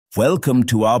Welcome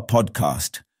to our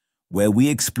podcast, where we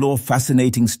explore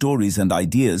fascinating stories and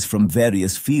ideas from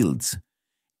various fields.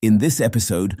 In this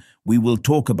episode, we will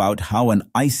talk about how an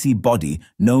icy body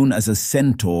known as a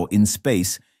Centaur in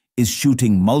space is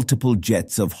shooting multiple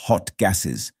jets of hot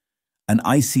gases. An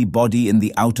icy body in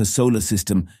the outer solar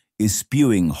system is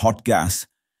spewing hot gas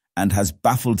and has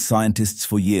baffled scientists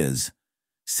for years.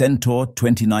 Centaur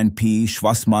 29P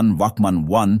Schwassmann-Wachmann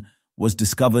 1 was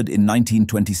discovered in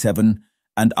 1927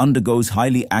 and undergoes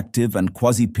highly active and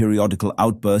quasi-periodical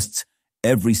outbursts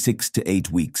every 6 to 8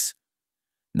 weeks.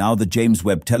 Now the James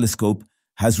Webb Telescope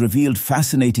has revealed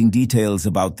fascinating details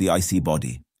about the icy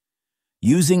body.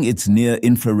 Using its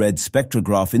near-infrared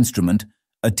spectrograph instrument,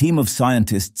 a team of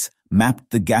scientists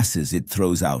mapped the gases it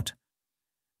throws out.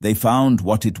 They found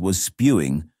what it was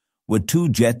spewing were 2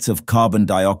 jets of carbon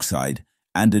dioxide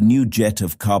and a new jet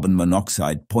of carbon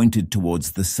monoxide pointed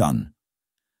towards the sun.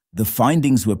 The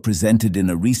findings were presented in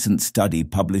a recent study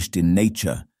published in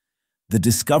Nature. The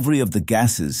discovery of the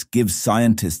gases gives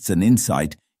scientists an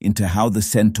insight into how the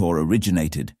Centaur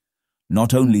originated.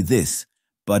 Not only this,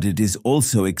 but it is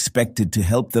also expected to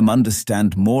help them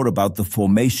understand more about the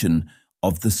formation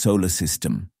of the solar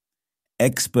system.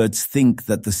 Experts think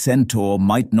that the Centaur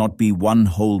might not be one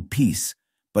whole piece,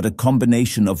 but a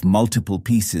combination of multiple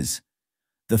pieces.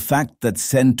 The fact that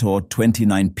Centaur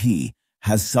 29P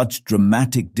has such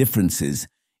dramatic differences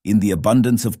in the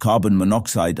abundance of carbon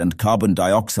monoxide and carbon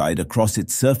dioxide across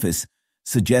its surface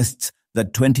suggests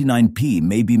that 29P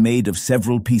may be made of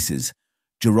several pieces.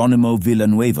 Geronimo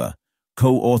Villanueva,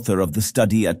 co-author of the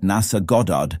study at NASA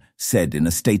Goddard, said in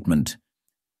a statement,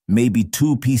 "Maybe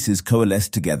 2 pieces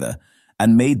coalesced together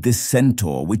and made this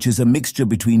Centaur, which is a mixture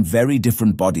between very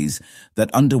different bodies that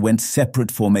underwent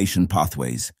separate formation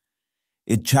pathways.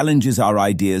 It challenges our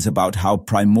ideas about how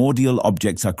primordial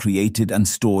objects are created and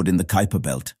stored in the Kuiper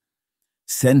Belt.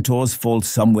 Centaurs fall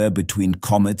somewhere between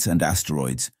comets and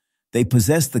asteroids. They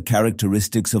possess the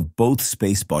characteristics of both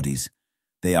space bodies.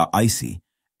 They are icy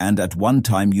and at one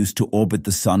time used to orbit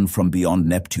the Sun from beyond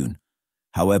Neptune.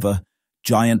 However,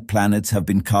 giant planets have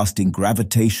been casting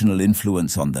gravitational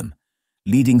influence on them,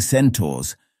 leading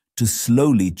Centaurs to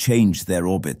slowly change their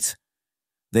orbits.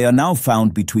 They are now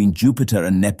found between Jupiter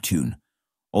and Neptune,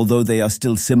 although they are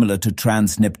still similar to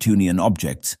trans-Neptunian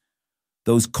objects,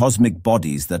 those cosmic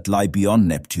bodies that lie beyond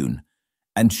Neptune,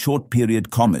 and short-period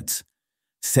comets.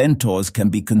 Centaurs can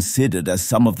be considered as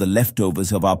some of the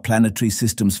leftovers of our planetary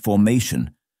system's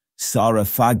formation. Sarah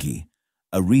Faggi,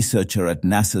 a researcher at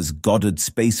NASA's Goddard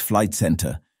Space Flight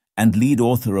Center and lead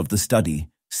author of the study,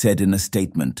 said in a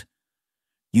statement,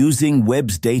 "Using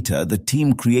Webb's data, the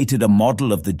team created a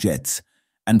model of the jets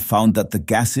and found that the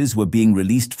gases were being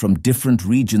released from different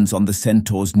regions on the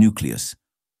Centaur's nucleus."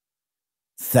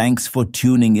 Thanks for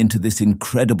tuning into this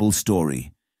incredible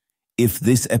story. If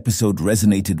this episode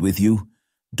resonated with you,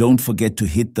 don't forget to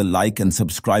hit the like and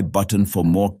subscribe button for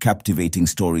more captivating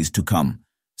stories to come.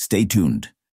 Stay tuned.